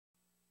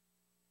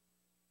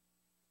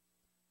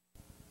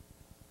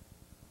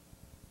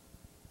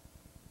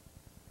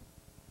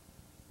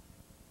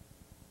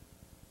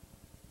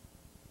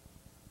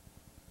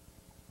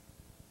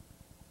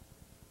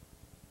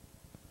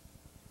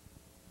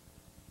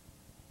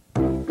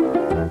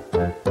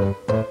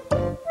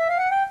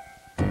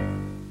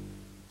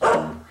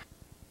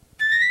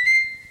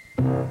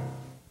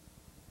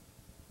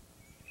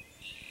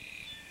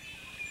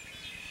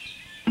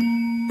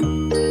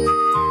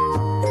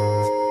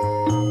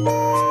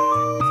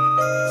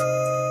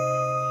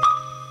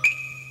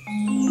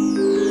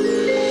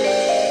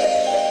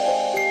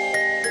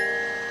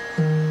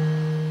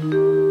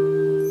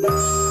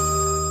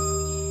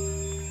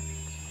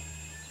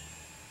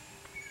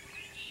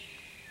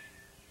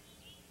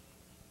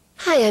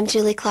Hi, I'm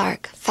Julie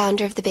Clark,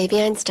 founder of the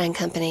Baby Einstein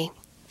Company.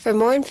 For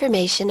more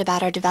information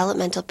about our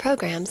developmental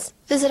programs,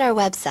 visit our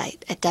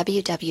website at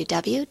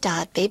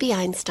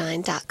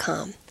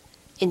www.babyeinstein.com.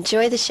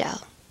 Enjoy the show.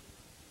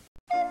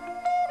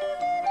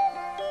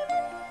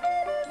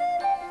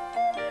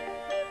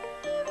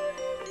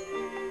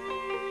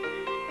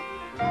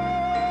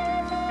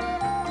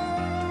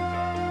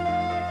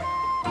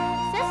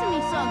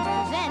 Sesame Song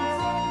presents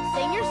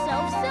Sing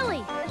Yourself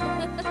Silly.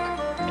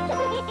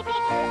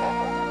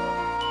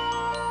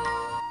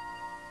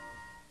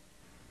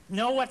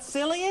 Know what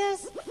silly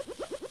is?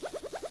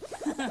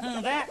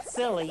 That's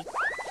silly.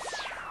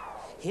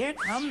 Here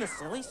come the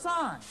silly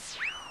songs.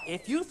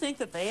 If you think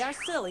that they are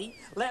silly,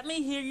 let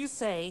me hear you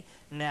say,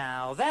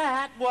 "Now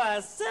that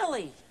was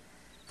silly."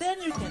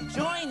 Then you can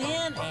join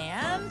in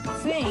and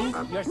sing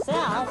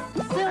yourself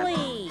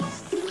silly.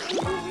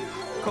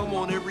 Come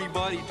on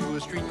everybody to a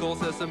street called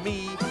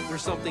Sesame.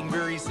 There's something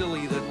very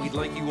silly that we'd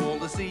like you all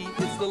to see.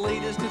 It's the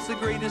latest, it's the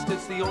greatest,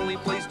 it's the only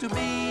place to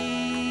be.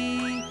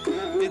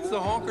 It's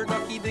the Honker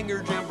Ducky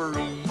Dinger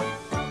Jamboree.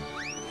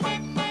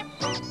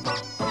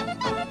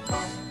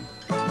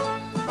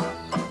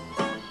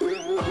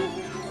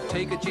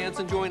 Take a chance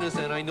and join us,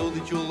 and I know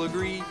that you'll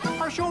agree.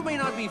 Our show may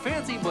not be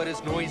fancy, but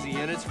it's noisy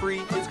and it's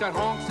free. It's got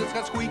honks, it's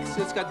got squeaks,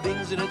 it's got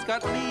dings, and it's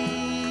got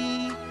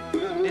me.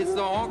 It's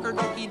the Honker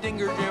Ducky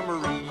Dinger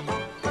Jamboree.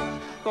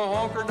 The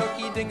Honker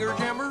Ducky Dinger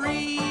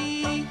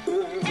Jamboree.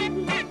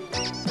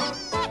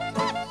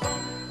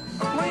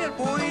 Play it,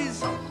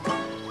 boys.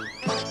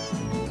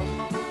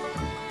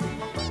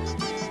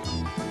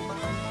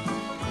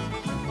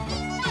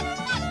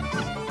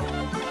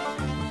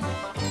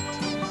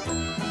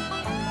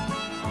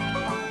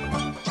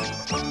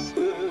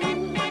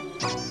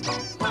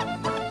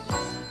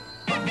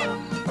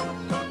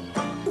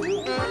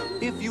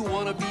 If you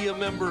want to be a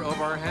member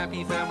of our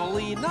happy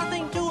family,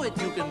 nothing to it,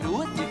 you can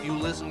do it if you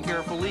listen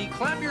carefully.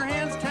 Clap your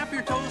hands, tap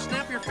your toes,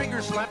 snap your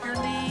fingers, slap your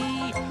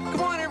knee.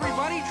 Come on,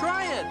 everybody,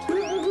 try it.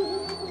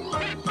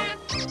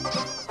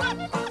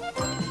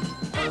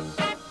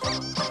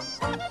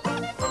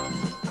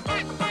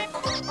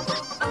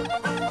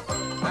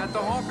 At the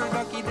Honker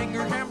Ducky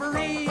Dinger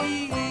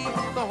Jamboree,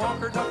 the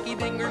Honker Ducky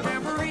Dinger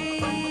Jamboree.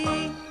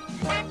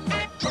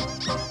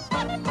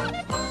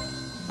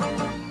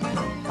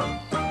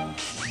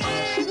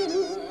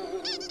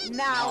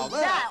 Now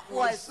that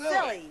was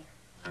silly.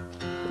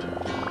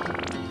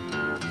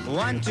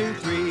 1, 2,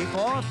 3,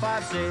 4,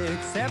 5,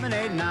 6, 7,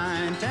 8,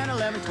 9, 10,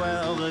 11,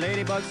 12. The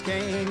ladybugs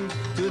came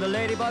to the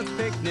ladybugs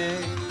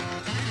picnic.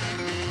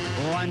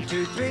 1,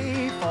 2,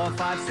 3, 4,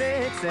 5,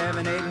 6,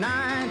 7, 8,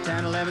 9,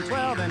 10, 11,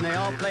 12. And they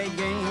all played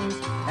games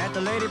at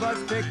the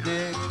ladybugs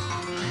picnic.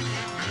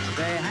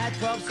 They had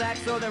 12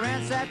 sacks, so they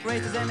ransacked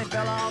races, and they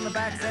fell on the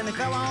backs, and they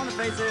fell on the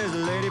faces.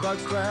 The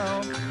ladybugs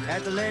 12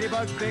 at the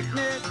ladybugs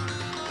picnic.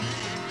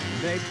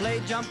 They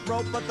played jump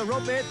rope, but the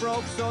rope it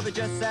broke, so they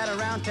just sat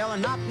around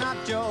telling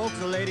knock-knock jokes.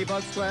 The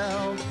ladybugs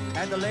 12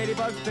 at the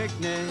ladybugs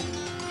picnic.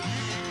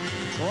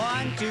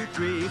 1, 2,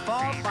 3,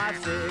 4, 5,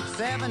 6,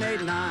 7,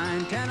 8,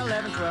 9, 10,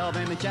 11, 12,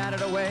 and they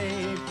chatted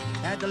away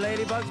at the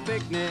ladybugs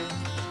picnic.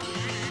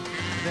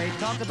 They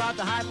talked about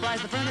the high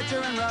price of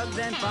furniture and rugs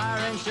and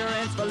fire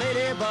insurance for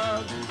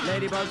ladybugs.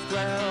 Ladybugs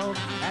 12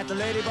 at the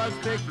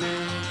ladybugs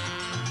picnic.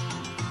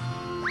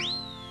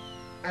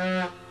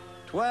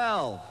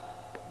 12.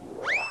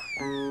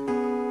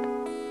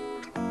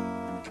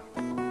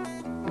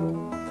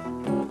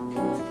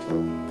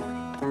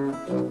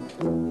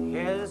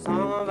 Here's a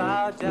song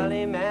about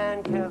Jelly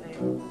Man Kelly.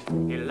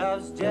 He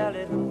loves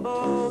jelly the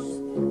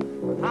most.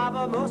 How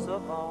but most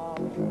of all,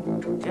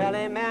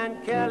 Jelly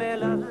Man Kelly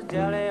loves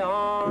jelly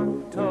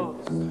on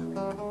toast.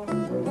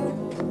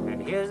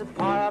 And here's a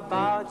part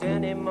about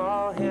Jenny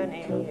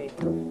Mulhenny.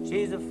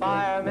 She's a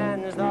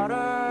fireman's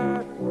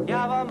daughter.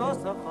 Yeah, but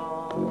most of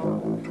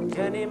all,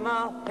 Jenny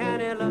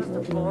Mulhenny loves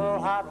to pour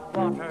hot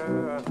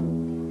water.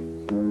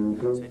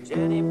 So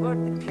Jenny put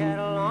the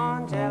kettle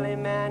on, Jelly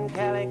Man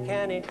Kelly,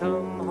 can he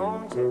come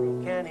home?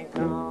 Jenny, can he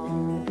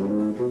come?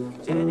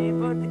 Jenny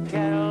put the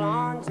kettle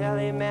on,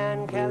 Jelly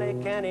Man Kelly,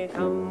 can he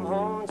come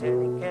home?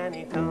 Jenny, can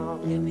he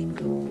come? Here we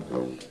go.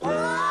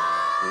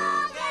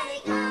 Oh, can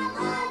he come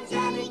home?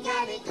 Jenny,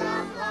 can he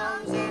come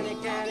home? Jenny,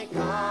 can he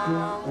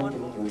come? One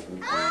more.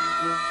 Oh,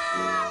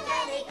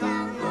 can he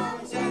come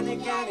home? Jenny,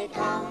 can he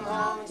come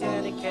home?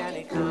 Jenny, can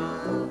he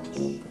come?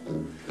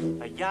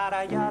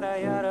 Yada yada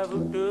yada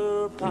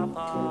voodoo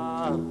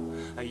papa,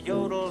 a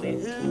yodely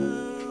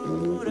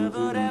hoo, da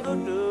boo da boo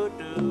doo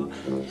doo,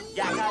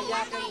 yaka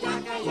yaka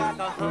yaka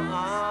yaka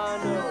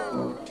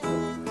no.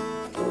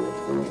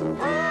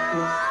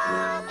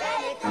 Oh,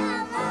 can he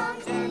come home?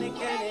 Jenny,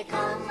 can he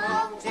come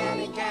home?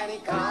 Jenny, can he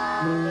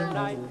come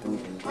tonight?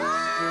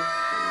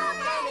 Oh,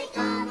 can he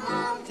come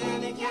home?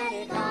 Jenny, can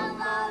he come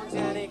home?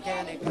 Jenny,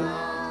 can he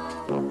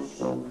come?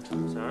 So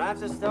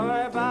that's a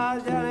story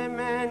about Jelly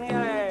Man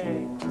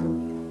Kelly.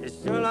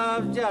 You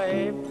love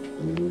jelly,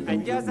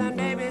 and just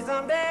maybe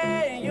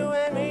someday you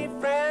and me,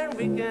 friend,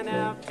 we can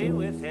have tea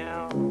with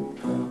him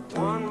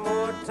one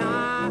more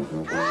time.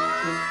 Oh,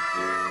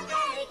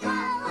 can he come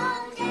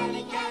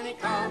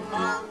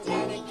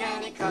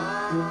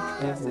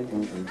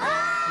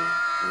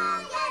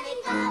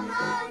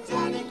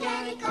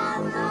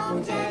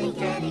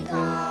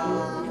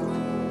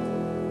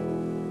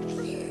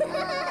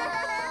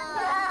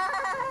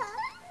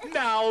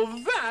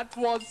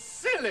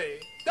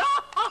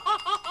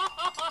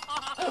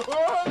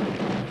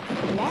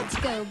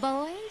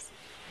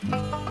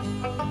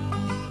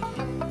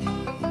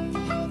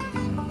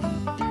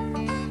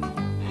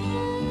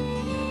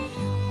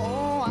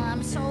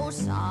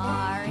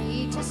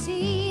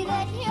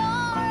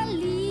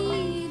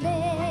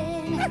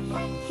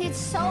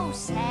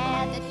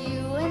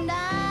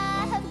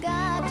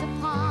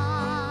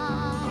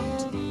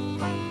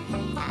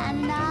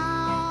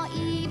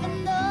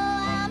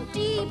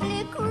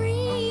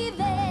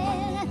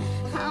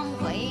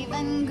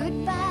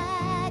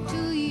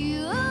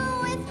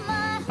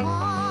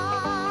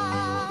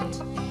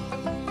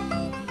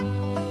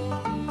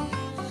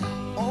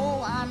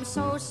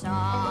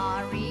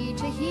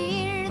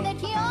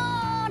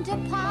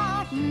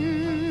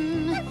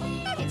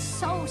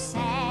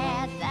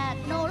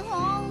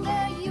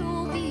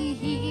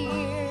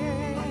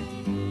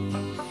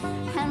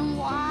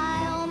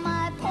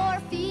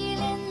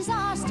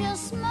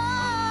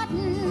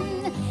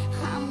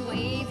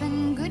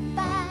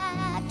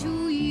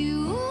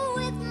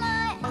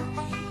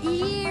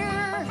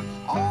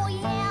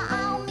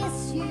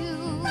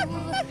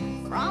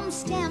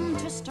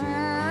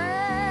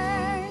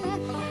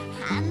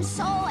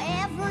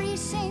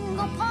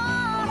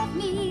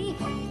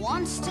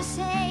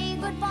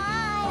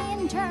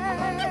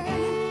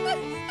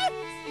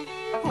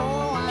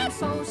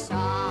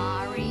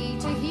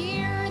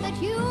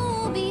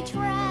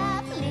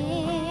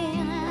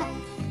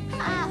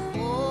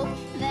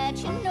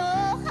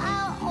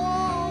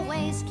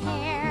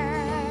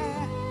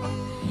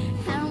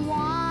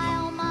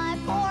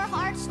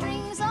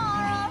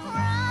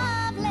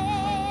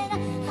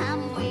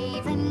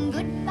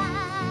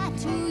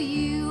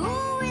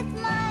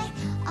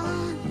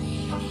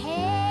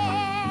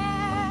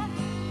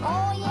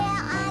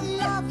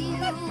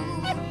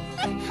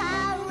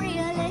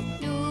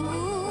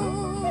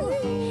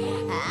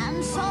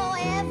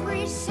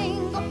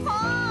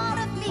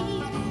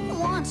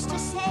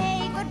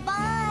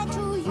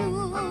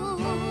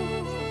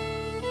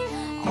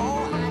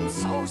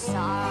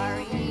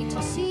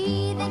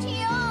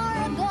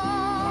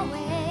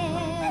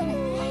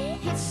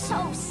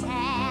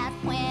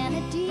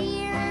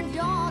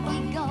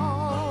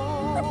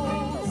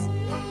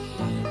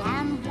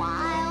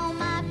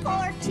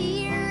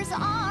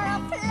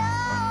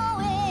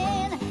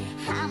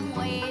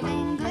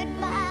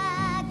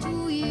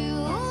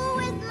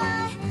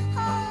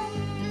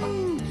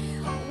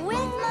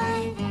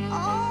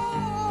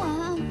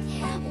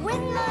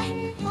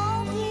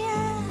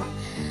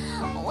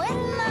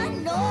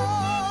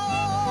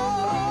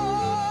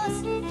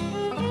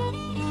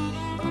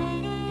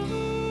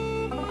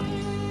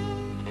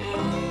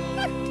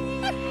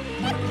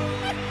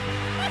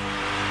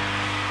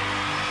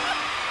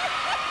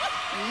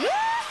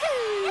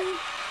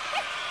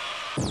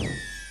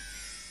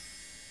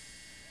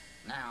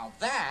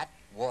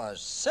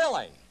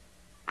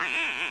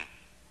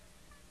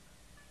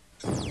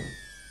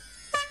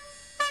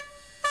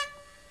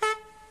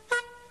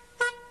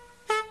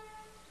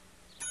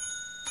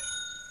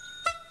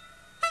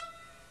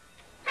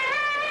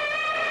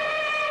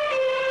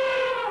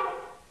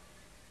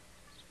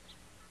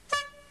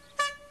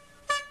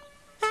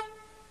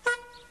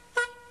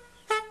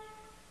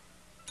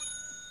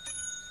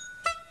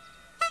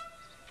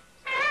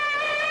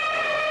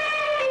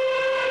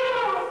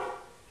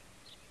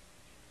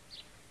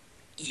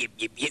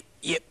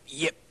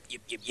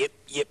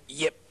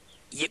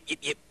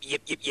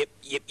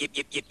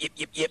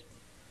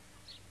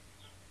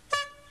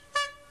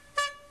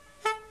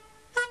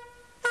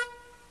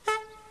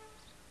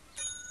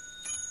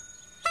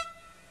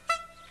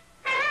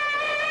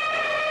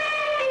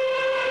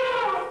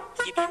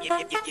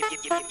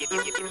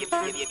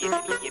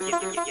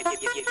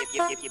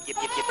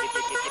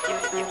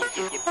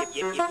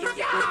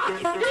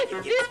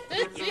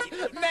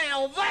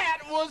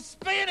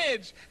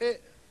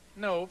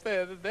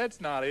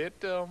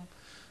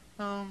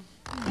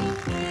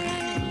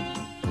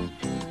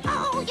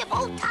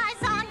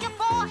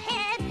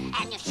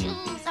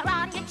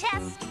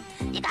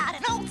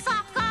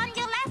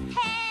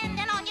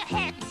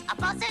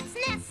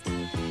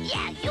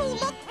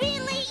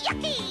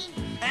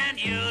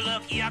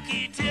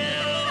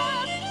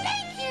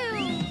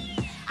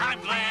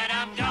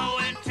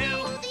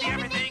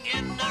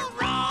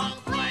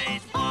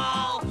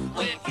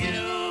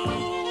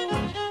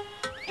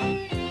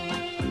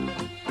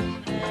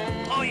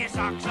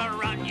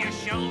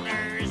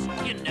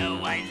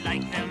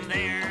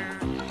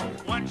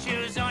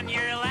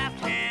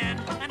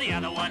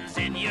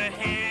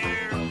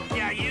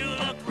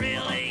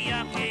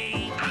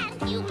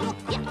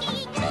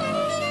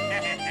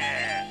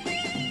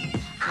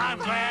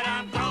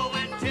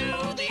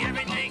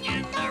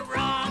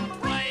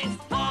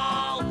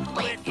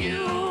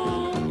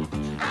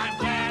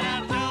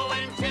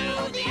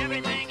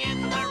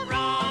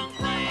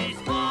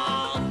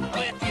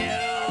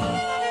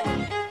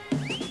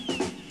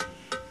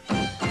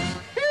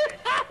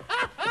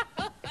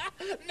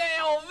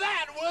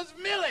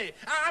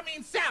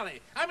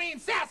Sally. I mean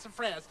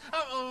sassafras.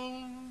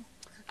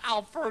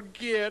 I'll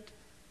forget.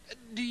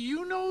 Do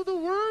you know the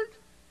word?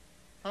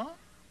 Huh?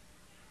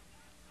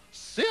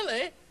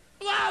 Silly?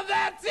 Well,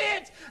 that's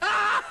it!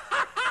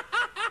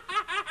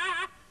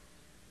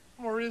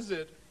 Or is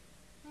it?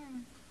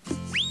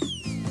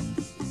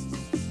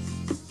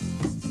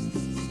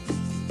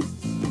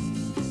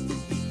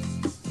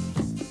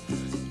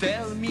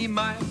 Tell me,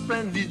 my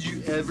friend, did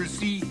you ever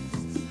see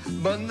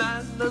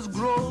bananas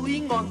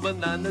growing on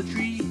banana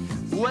tree?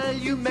 Well,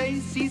 you may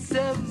see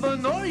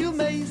 7 or you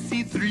may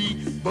see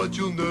 3, but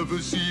you'll never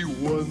see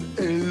one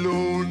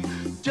alone.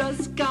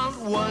 Just count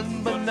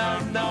 1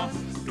 banana,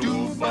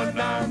 2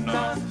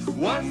 banana,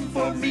 1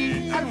 for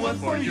me and 1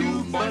 for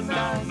you.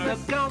 Banana,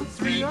 count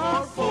 3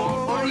 or 4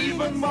 or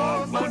even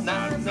more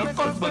banana,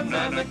 'cause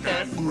banana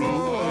can't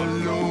grow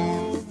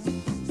alone.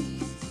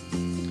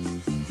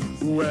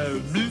 Well,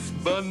 Miss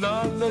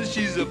Banana,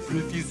 she's a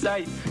pretty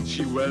sight.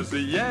 She wears a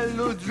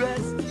yellow dress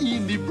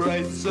in the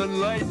bright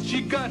sunlight.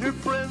 She got her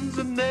friends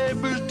and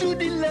neighbors to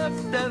the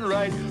left and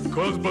right,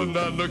 'cause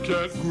banana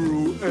can't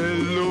grow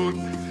alone.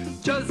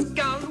 Just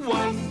count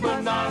 1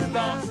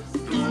 banana,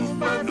 2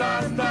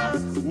 banana,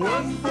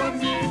 1 for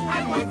me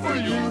and 1 for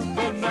you.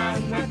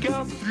 Banana,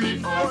 count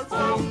 3 or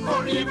 4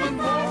 or even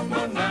more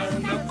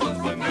banana, 'cause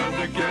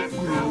banana can't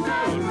grow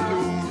alone.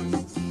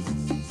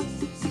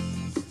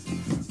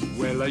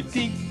 Well, I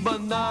think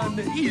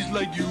banana is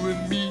like you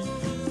and me,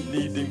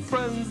 needing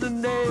friends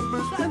and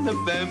neighbors and a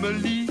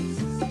family.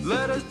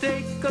 Let us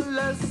take a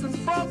lesson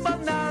from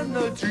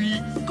banana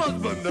tree, 'cause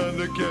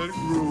banana can't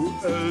grow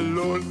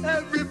alone.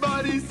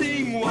 Everybody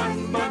sing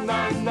 1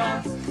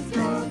 banana,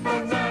 2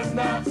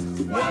 banana,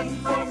 1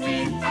 for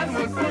me and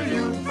 1 for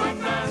you.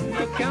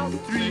 Banana, count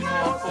 3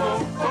 or 4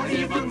 or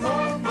even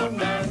more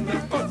banana,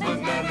 'cause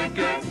banana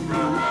can't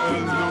grow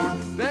alone.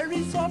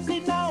 Very softly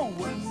now,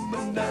 1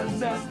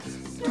 banana,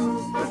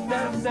 2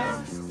 banana,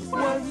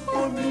 1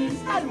 for me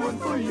and 1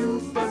 for you.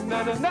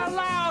 Banana, now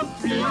loud,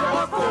 3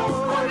 or 4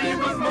 or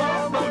even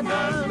more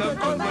banana,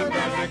 'cause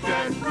banana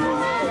can't grow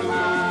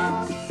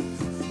alone.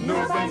 No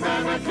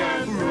banana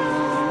can grow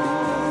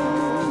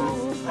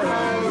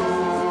alone.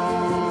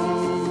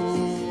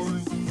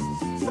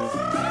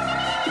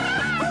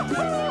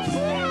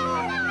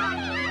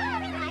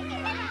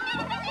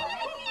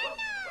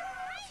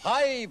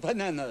 5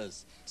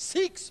 bananas,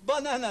 6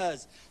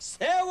 bananas,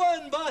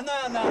 7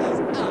 bananas.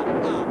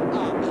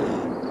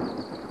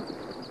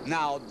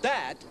 Now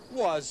that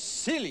was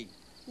silly.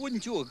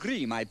 Wouldn't you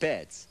agree, my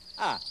pets?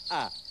 Oh,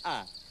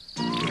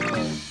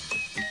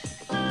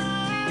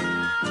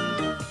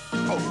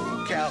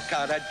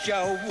 Calcutta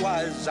Joe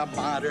was a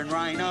modern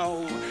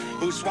rhino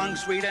who swung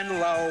sweet and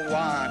low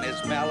on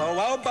his mellow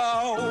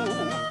oboe,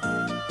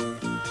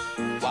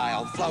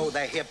 while Flo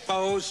the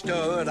hippo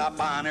stood up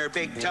on her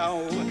big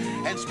toe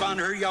and spun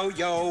her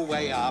yo-yo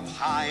way up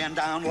high and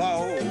down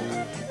low.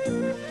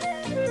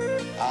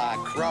 A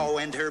crow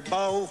and her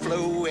beau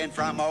flew in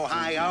from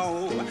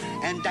Ohio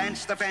and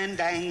danced the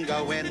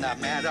fandango in the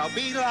meadow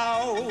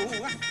below.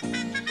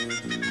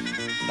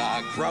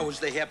 The crows,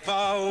 the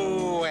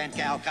hippo, and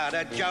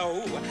Calcutta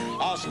Joe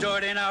all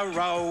stood in a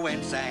row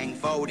and sang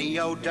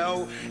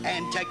Fo-de-o-do,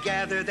 and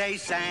together they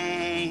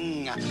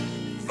sang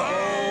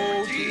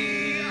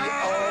Fo-de-o-do.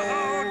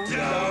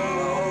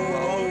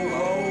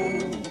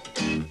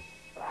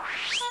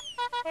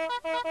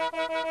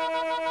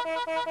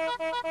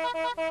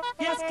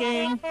 Yes,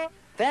 gang,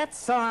 that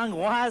song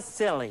was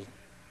silly.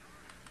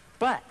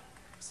 But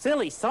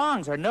silly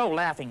songs are no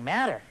laughing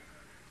matter.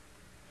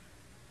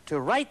 To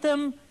write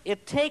them,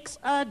 it takes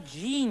a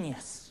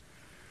genius,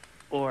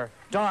 or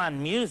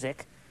dawn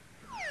music.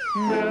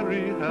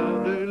 Mary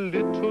had a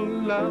little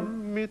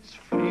lamb, its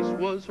fleece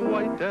was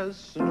white as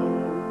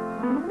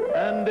snow,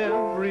 and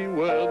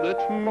everywhere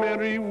that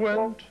Mary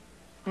went,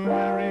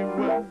 Mary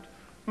went,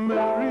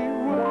 Mary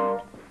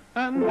went,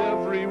 and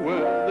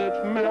everywhere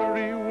that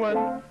Mary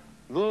went,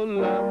 the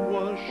lamb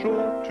was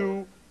sure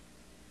to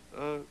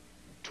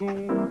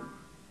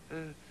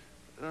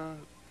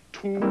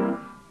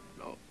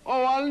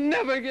Oh, I'll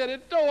never get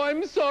it. Oh,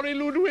 I'm sorry,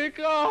 Ludwig.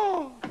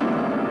 Oh.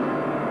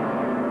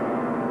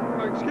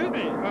 Excuse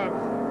me.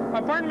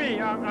 Pardon me,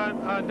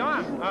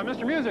 Don,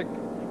 Mr. Music.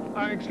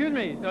 Excuse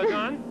me,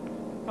 Don.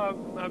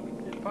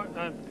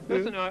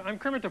 Listen, I'm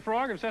Kermit the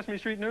Frog of Sesame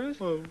Street News.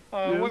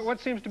 Yes? What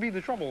seems to be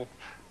the trouble?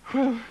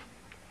 Well,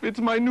 it's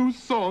my new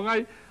song.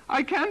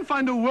 I can't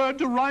find a word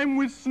to rhyme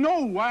with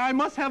snow. I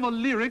must have a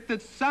lyric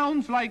that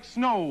sounds like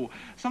snow.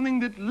 Something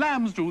that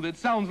lambs do that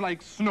sounds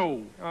like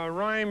snow.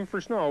 Rhyme for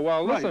snow.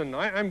 Well, listen,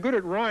 Right. I'm good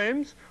at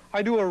rhymes.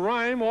 I do a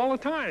rhyme all the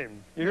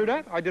time. You hear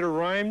that? I did a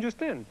rhyme just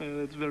then.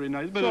 That's very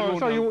nice, but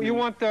so you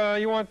want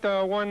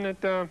one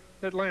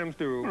that lambs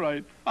do?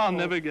 Right. I'll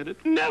never get it.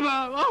 Never!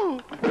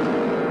 Oh!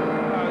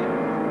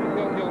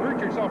 You'll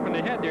hurt yourself in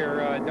the head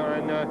there,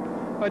 Don.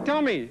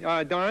 Tell me,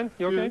 Don,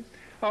 you okay?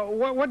 Yes.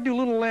 What do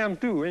little lambs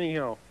do,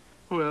 anyhow?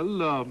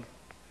 Well,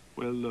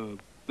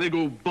 they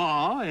go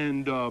baa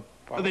and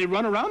they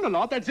run around a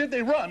lot. That's it.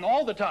 They run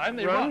all the time.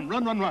 They run.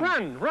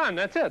 Run,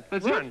 that's it.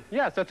 That's run. it?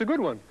 Yes, that's a good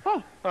one.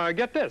 Oh.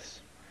 Get this.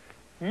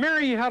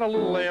 Mary had a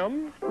little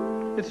lamb.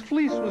 Its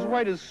fleece was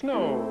white as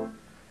snow.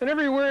 And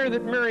everywhere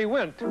that Mary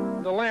went,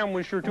 the lamb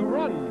was sure to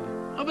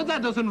run. Oh, but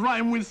that doesn't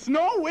rhyme with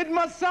snow. It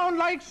must sound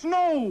like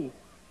snow.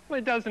 Well,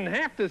 it doesn't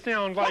have to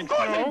sound like snow.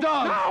 Of course it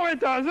does. No, it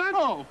doesn't.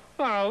 Oh.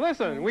 Well,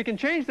 listen, we can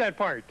change that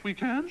part. We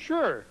can?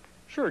 Sure,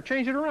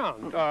 change it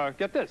around.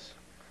 Get this.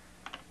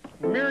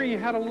 Mary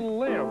had a little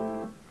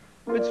lamb.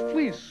 Its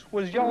fleece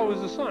was yellow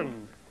as the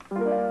sun.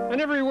 And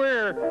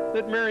everywhere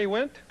that Mary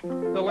went,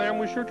 the lamb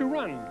was sure to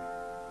run.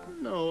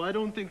 No, I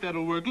don't think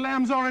that'll work.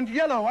 Lambs aren't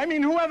yellow. I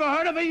mean, who ever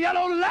heard of a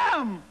yellow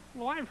lamb?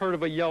 Well, I've heard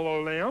of a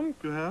yellow lamb.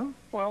 You have?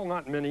 Well,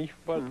 not many,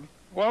 but...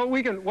 Well,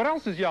 we can... What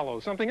else is yellow?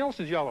 Something else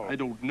is yellow. I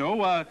don't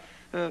know.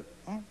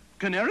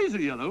 Canaries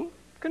are yellow.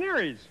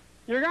 Canaries.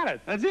 You got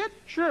it. That's it?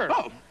 Sure.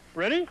 Oh.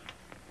 Ready?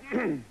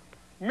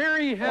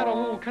 Mary had a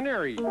little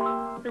canary.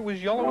 It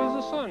was yellow as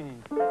the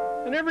sun.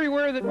 And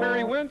everywhere that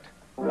Mary went,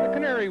 the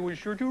canary was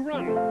sure to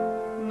run.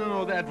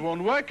 No, that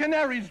won't work.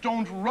 Canaries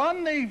don't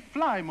run. They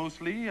fly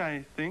mostly,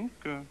 I think.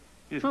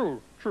 Yes.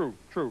 True.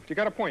 You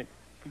got a point.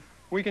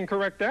 We can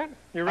correct that.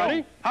 You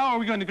ready? How are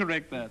we going to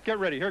correct that? Get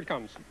ready. Here it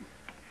comes.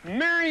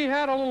 Mary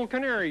had a little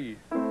canary.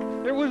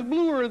 It was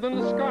bluer than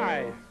the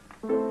sky.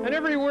 And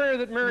everywhere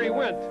that Mary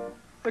went,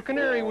 the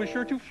canary was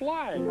sure to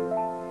fly.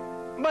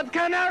 But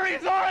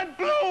canaries aren't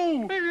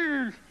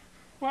blue!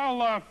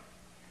 Well,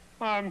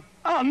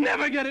 I'll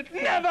never get it.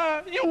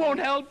 Never! You won't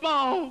help.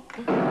 Oh!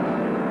 Good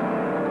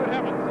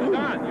heavens.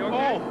 Don, you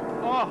okay?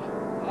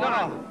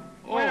 Don.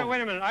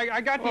 Wait a minute.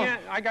 I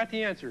got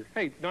the answer.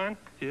 Hey, Don.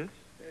 Yes?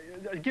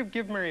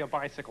 Give Mary a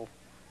bicycle.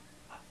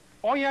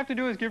 All you have to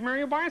do is give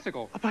Mary a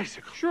bicycle. A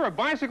bicycle? Sure, a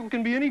bicycle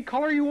can be any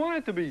color you want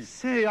it to be.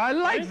 Say, I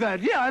like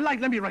that. Yeah,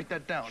 let me write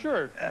that down.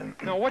 Sure.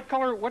 Now, what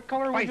color would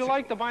you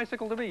like the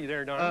bicycle to be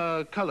there,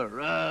 Don? Color.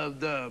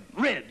 The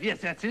red. Yes,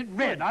 that's it.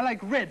 Red. I like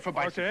red for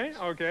bicycles.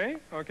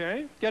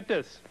 Okay. Get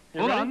this.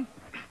 Hold on.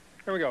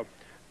 Here we go.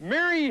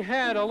 Mary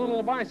had a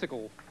little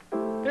bicycle.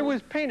 It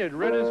was painted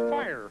red as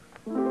fire.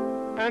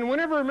 And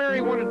whenever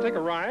Mary wanted to take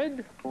a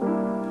ride,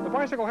 the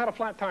bicycle had a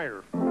flat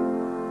tire.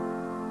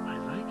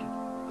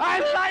 I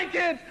like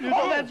it!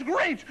 Oh, that's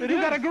great! You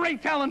got a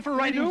great talent for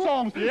writing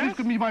songs. Yes? This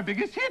could be my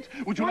biggest hit.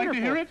 Would you like to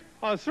hear it?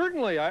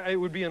 Certainly. It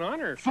would be an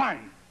honor.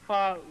 Fine.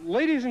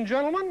 Ladies and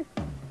gentlemen,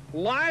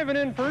 live and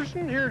in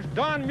person, here's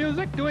Don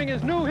Music doing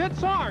his new hit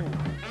song.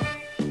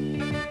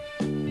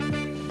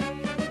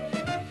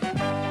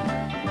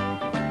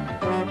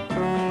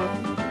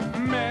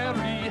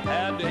 Mary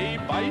had a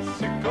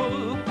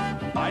bicycle,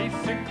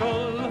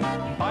 bicycle,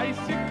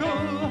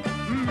 bicycle.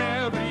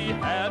 Mary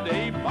had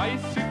a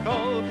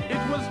bicycle.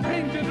 It was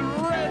painted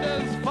red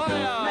as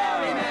fire.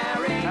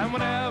 Mary. And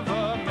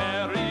whenever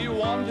Mary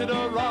wanted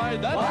a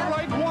ride, that's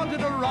right,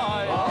 wanted a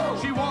ride. Oh.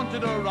 She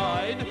wanted a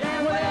ride.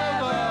 Yeah,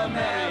 whenever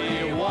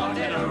Mary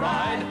wanted a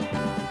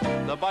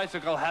ride, the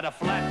bicycle had a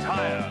flat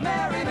tire.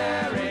 Mary.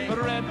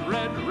 Red,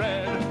 red,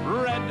 red,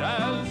 red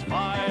as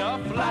fire.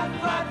 Flat,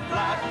 flat,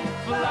 flat,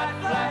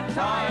 flat, flat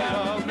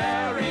tire.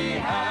 Mary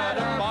had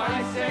a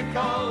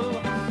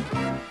bicycle,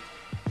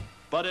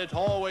 but it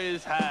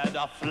always had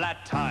a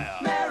flat tire.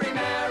 Mary,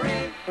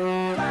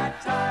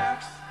 flat tire.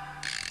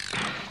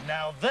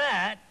 Now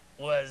that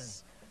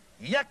was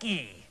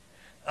yucky.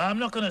 I'm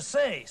not gonna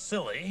say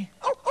silly.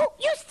 Oh,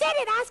 you said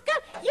it,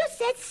 Oscar. You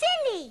said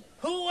silly.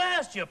 Who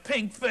asked you,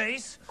 pink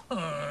face?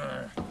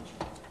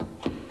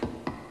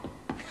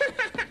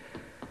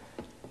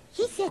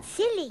 He said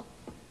silly.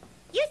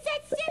 You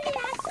said silly,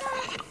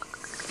 Oscar.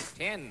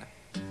 10.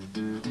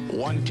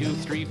 1, 2,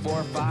 3,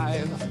 4,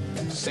 5,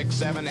 6,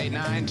 7, 8,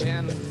 9,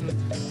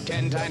 10.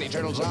 10 tiny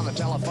turtles on the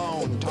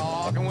telephone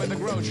talking with the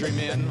grocery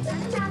men.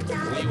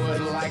 We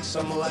would like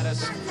some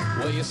lettuce.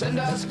 Will you send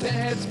us 10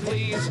 heads,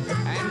 please?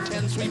 And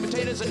 10 sweet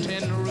potatoes and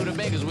 10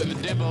 rutabagas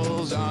with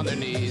dimples on their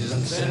knees.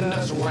 And send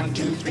us 1,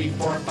 2, 3,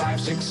 4, 5,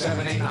 6,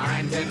 7, 8,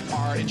 9, 10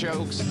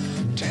 artichokes.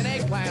 10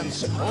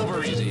 eggplants,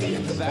 over easy.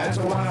 That's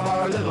one of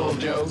our little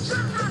jokes.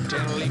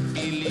 10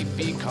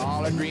 leafy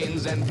collard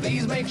greens, and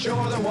please make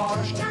sure they're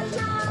washed.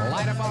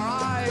 Light up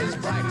our eyes,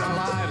 brighten our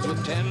lives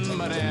with 10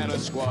 banana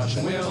squash.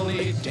 And we'll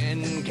need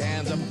 10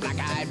 cans of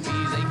black-eyed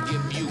peas. They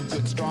give you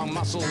good, strong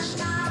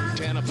muscles.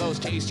 10 of those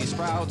tasty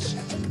sprouts,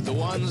 the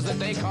ones that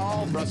they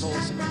call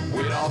Brussels.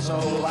 We'd also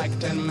like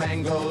 10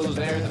 mangoes.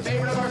 They're the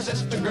favorite of our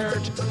sister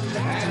Gert.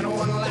 And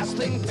one last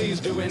thing, please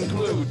do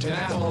include 10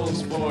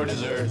 apples for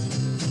dessert.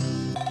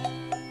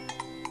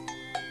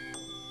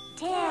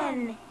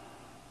 10.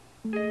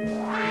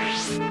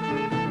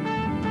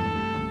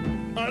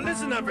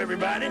 Listen up,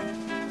 everybody.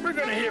 We're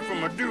gonna hear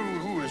from a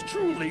dude who is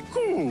truly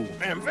cool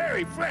and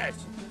very fresh,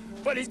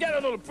 but he's got a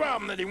little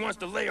problem that he wants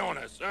to lay on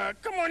us.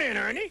 Come on in,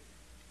 Ernie.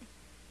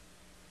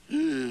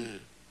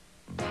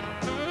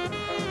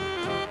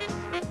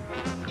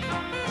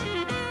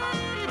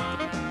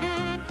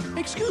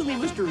 Excuse me,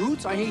 Mr.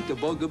 Hoots, I hate to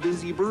bug a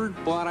busy bird,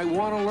 but I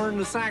want to learn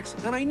the sax,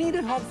 and I need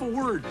a helpful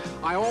word.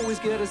 I always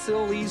get a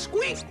silly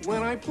squeak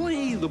when I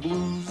play the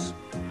blues.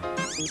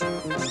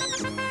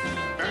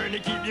 Ernie,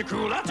 keep you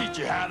cool, I'll teach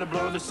you how to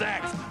blow the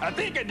sax. I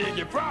think I dig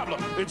your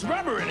problem, it's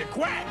rubber and it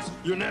quacks.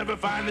 You'll never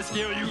find the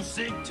skill you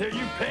seek till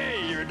you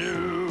pay your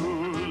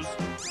dues.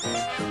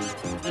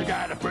 You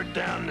gotta put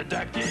down the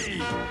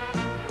ducky.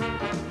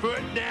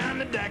 Put down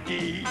the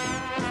ducky.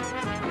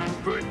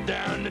 Put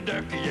down the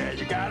ducky, yeah,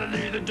 you gotta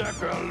leave the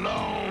duck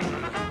alone.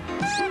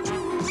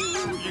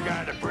 You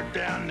gotta put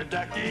down the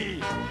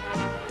ducky.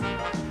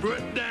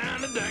 Put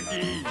down the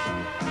ducky.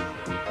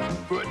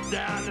 Put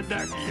down the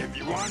ducky if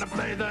you wanna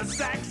play the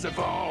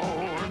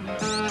saxophone.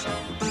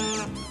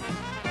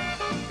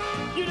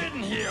 You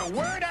didn't hear a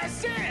word I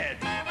said.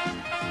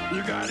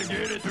 You gotta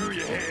get it through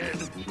your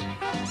head.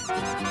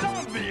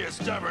 Don't be a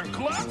stubborn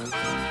cluck.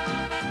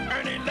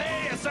 Ernie,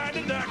 lay aside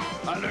the duck.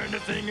 I learned a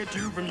thing or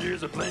two from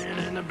years of playing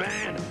in a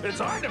band. It's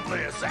hard to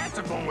play a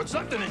saxophone with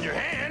something in your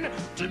hand.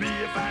 To be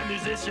a fine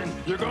musician,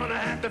 you're gonna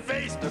have to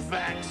face the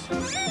facts.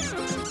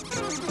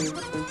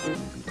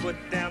 Put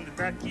down the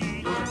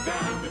ducky. Put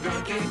down the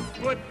ducky.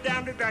 Put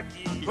down the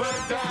ducky.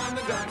 Put down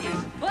the ducky.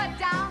 Put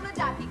down the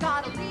ducky,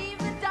 gotta leave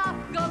the duck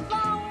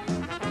alone.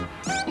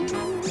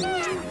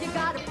 You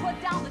gotta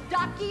put down the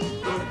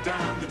ducky. Put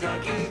down the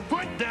ducky.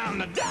 Put down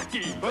the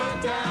ducky.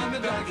 Put down the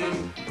ducky.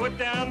 Put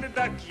down the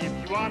ducky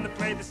if you want to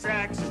play the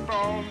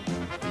saxophone.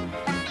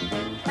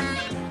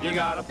 You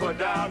gotta put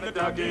down the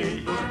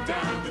ducky. Put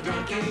down the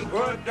ducky.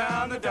 Put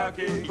down the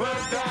ducky.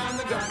 Put down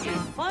the ducky.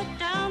 Put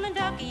down the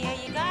ducky, yeah,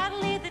 you gotta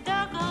leave the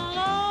duck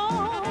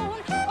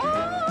alone.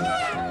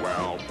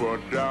 Well,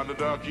 put down the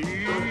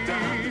ducky. Put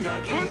down the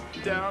ducky.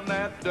 Put down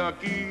that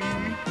ducky.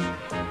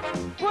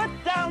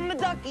 Put down the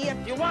ducky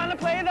if you want to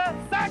play the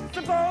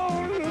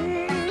saxophone.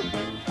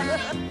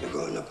 You're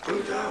gonna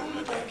put down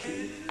the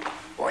ducky.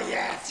 Oh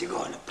yes, you're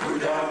gonna put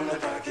down the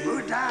ducky.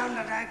 Put down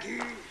the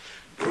ducky.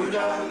 Put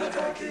down the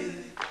ducky.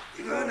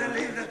 You're gonna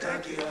leave the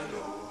ducky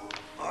alone.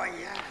 Oh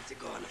yes, you're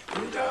gonna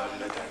put down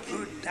the ducky.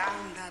 Put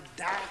down the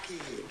ducky.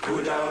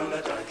 Put down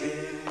the ducky.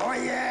 Oh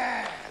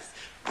yes,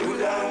 put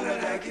down the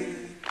ducky.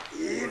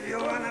 If you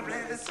wanna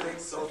play the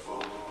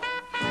saxophone.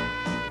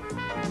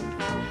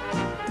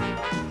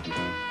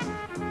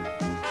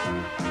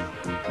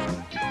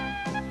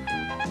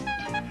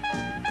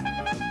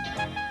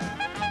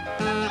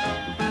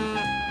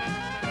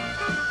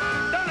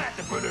 Don't have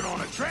to put it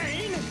on a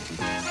train.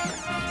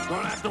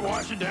 Don't have to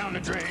wash it down the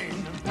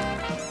drain.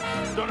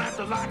 Don't have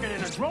to lock it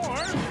in a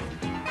drawer.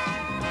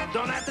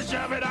 Don't have to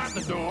shove it out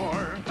the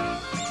door.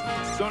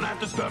 Don't have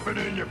to stuff it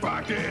in your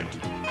pocket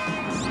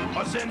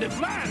or send it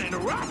flying in a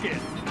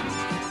rocket.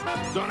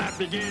 Don't have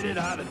to get it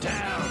out of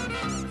town.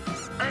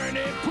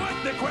 Ernie,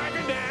 put the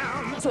cracker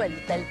down.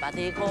 Suelta el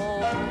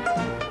patico.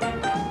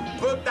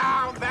 Put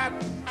down that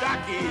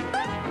ducky.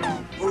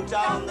 Put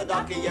down the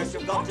ducky. Yes,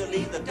 you've got to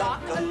leave the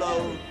duck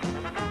alone.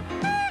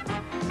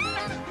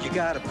 You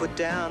gotta put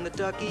down the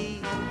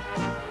ducky.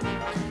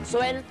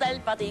 Suelta el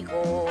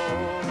patico.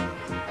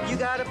 You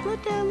gotta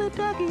put down the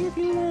ducky if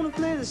you wanna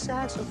play the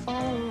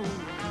saxophone.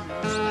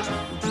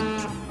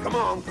 Come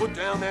on, put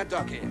down that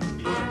ducky.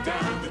 Put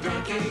down the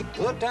ducky.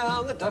 Put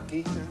down the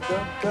ducky.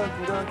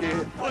 Ducky.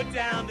 Put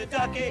down the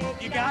ducky.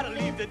 You gotta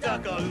leave the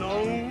duck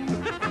alone.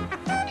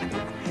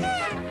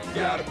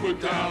 Gotta put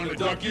down the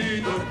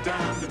ducky. Put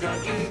down the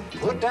ducky.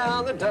 Put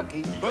down the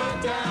ducky.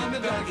 Put down the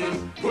ducky.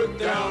 Put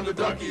down the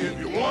ducky if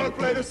you want to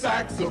play the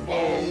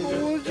saxophone.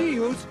 Oh, gee,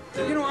 you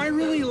know, I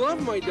really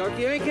love my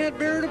ducky. I can't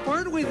bear to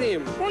part with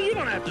him. Well, you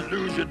don't have to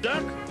lose your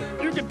duck.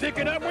 You can pick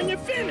it up when you're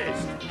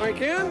finished. I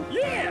can?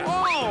 Yeah.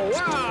 Oh,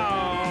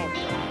 wow.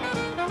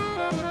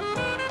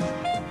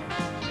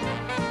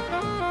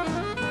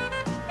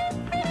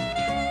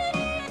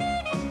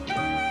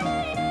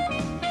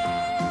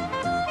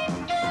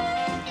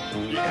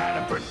 You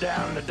gotta put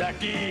down the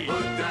ducky.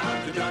 Put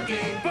down the ducky.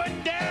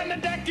 Put down the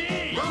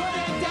ducky. Put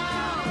it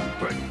down.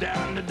 Put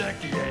down the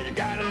ducky. Yeah, you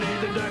gotta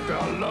leave the duck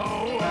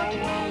alone.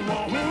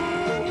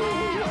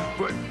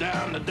 Put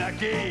down the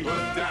ducky.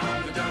 Put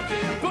down the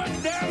ducky.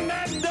 Put down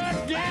that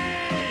ducky.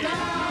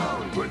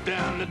 Down. Put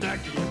down the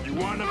ducky if you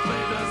wanna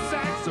play the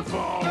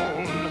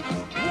saxophone.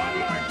 One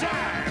more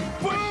time.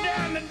 Put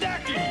down the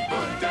ducky.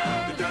 Put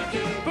down the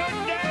ducky. Put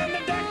down the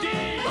ducky.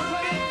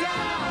 Put it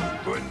down.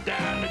 Put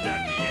down the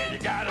ducky. Yeah, you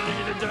gotta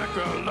leave the duck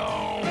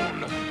alone.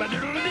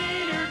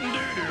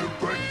 Ba-doodle-dee-doo-doo-doo.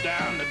 Put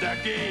down the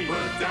ducky.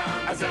 Put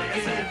down the ducky. I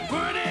said,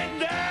 put it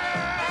down.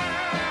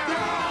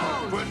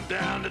 Put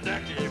down the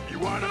ducky if you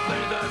wanna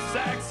play the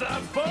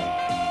saxophone.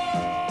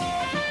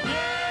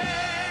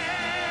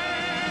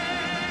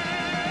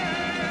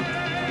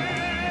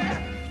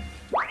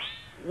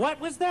 What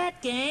was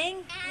that,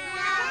 gang?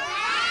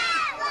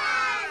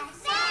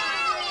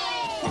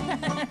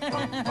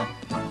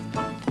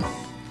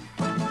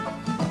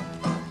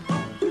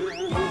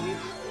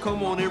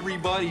 Come on,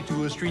 everybody,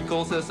 to a street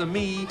called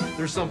Sesame.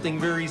 There's something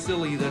very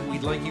silly that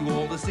we'd like you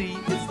all to see.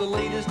 It's the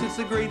latest, it's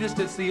the greatest,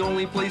 it's the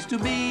only place to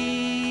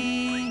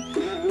be.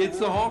 It's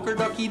the Honker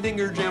Ducky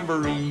Dinger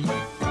Jamboree.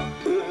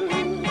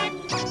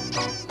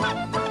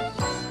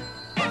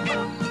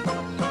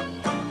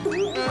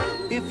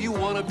 If you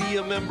want to be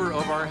a member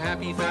of our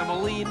happy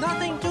family,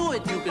 nothing to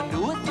it, you can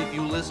do it if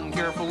you listen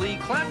carefully.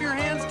 Clap your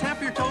hands,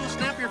 tap your toes,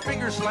 snap your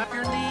fingers, slap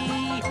your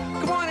knee.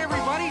 Come on,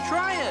 everybody,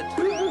 try it.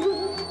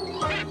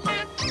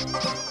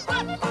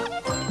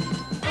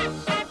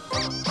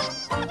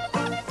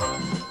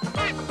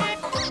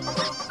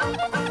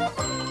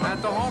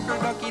 At the honker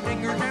ducky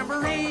dinger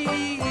jamboree,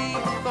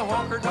 the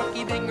honker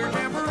ducky dinger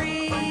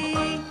jamboree.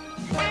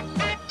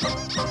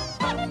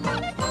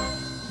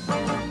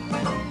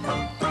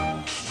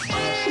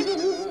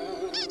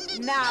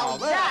 Now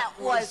that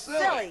was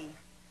silly.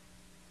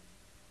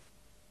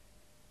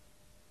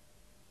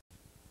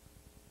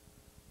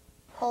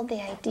 Hold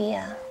the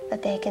idea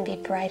that they can be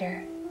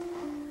brighter.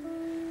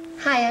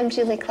 Hi, I'm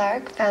Julie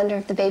Clark, founder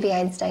of the Baby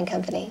Einstein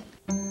Company.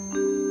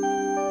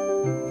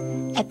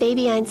 At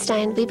Baby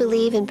Einstein, we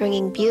believe in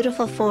bringing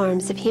beautiful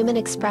forms of human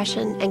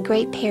expression and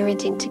great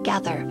parenting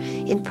together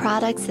in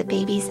products that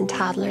babies and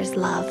toddlers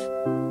love.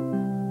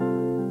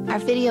 Our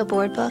video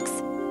board books,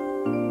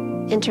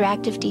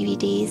 interactive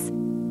DVDs,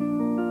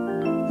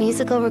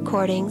 musical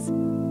recordings,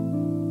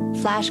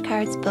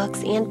 flashcards,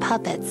 books, and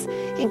puppets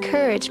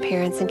encourage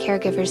parents and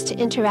caregivers to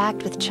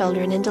interact with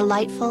children in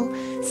delightful,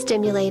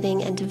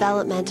 stimulating, and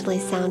developmentally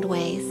sound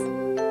ways.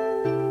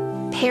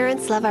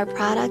 Parents love our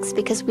products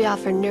because we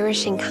offer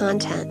nourishing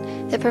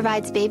content that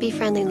provides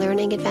baby-friendly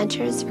learning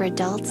adventures for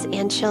adults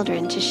and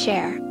children to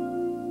share.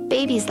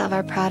 Babies love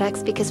our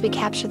products because we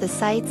capture the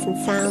sights and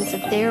sounds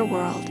of their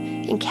world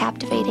in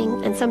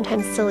captivating and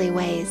sometimes silly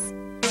ways.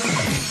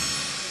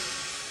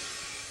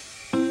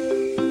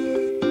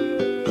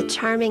 The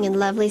charming and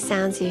lovely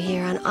sounds you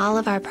hear on all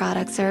of our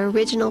products are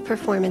original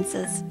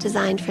performances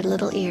designed for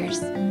little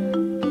ears.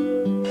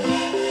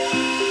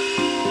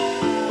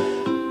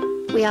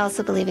 We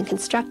also believe in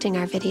constructing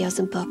our videos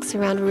and books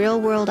around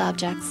real-world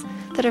objects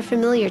that are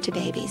familiar to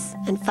babies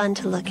and fun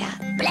to look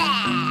at.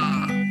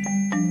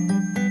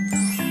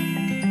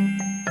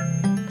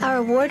 Our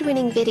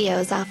award-winning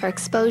videos offer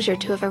exposure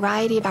to a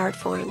variety of art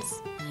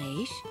forms.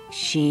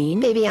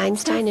 Baby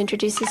Einstein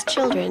introduces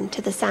children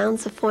to the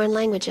sounds of foreign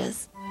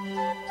languages.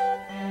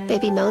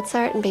 Baby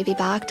Mozart and Baby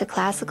Bach to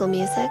classical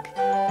music.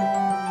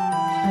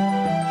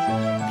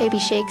 Baby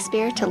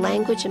Shakespeare to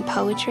language and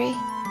poetry.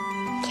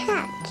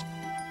 Cat.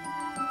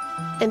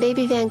 And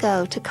Baby Van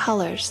Gogh to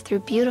colors through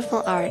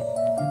beautiful art.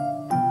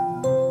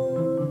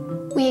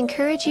 We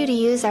encourage you to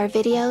use our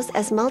videos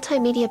as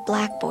multimedia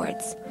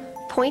blackboards.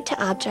 Point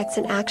to objects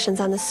and actions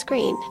on the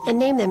screen and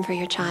name them for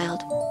your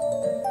child.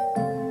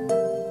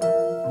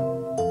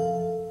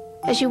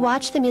 As you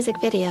watch the music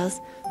videos,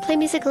 play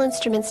musical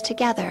instruments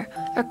together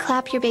or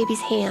clap your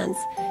baby's hands,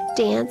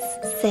 dance,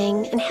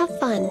 sing, and have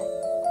fun.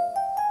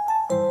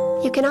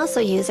 You can also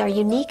use our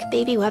unique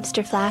Baby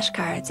Webster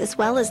flashcards as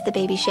well as the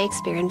Baby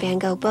Shakespeare and Van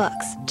Gogh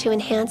books to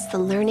enhance the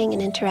learning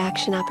and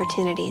interaction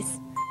opportunities.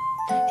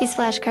 These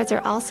flashcards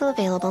are also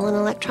available in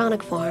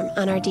electronic form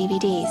on our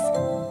DVDs.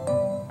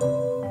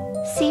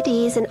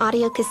 CDs and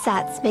audio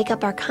cassettes make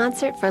up our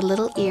Concert for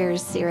Little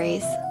Ears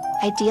series.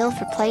 Ideal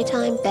for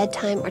playtime,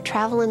 bedtime, or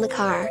travel in the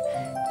car,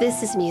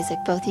 this is music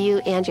both you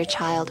and your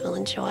child will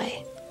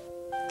enjoy.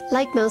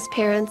 Like most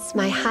parents,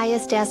 my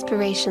highest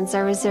aspirations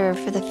are reserved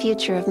for the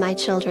future of my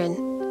children.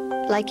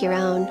 Like your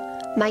own,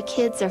 my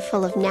kids are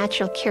full of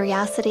natural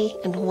curiosity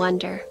and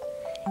wonder.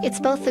 It's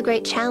both the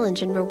great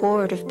challenge and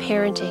reward of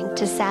parenting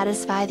to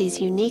satisfy these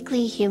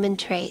uniquely human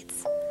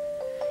traits.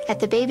 At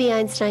the Baby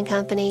Einstein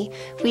Company,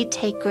 we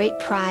take great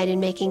pride in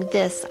making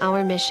this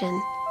our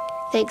mission.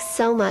 Thanks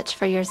so much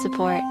for your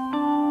support.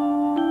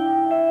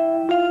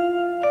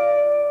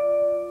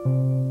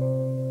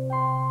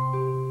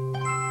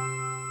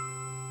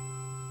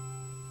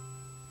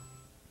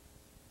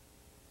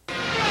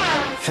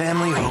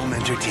 Family Home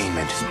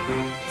Entertainment.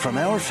 From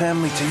our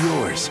family to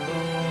yours,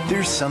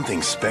 there's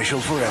something special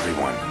for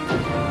everyone.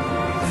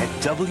 At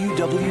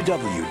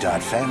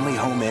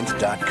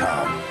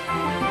www.familyhomeent.com.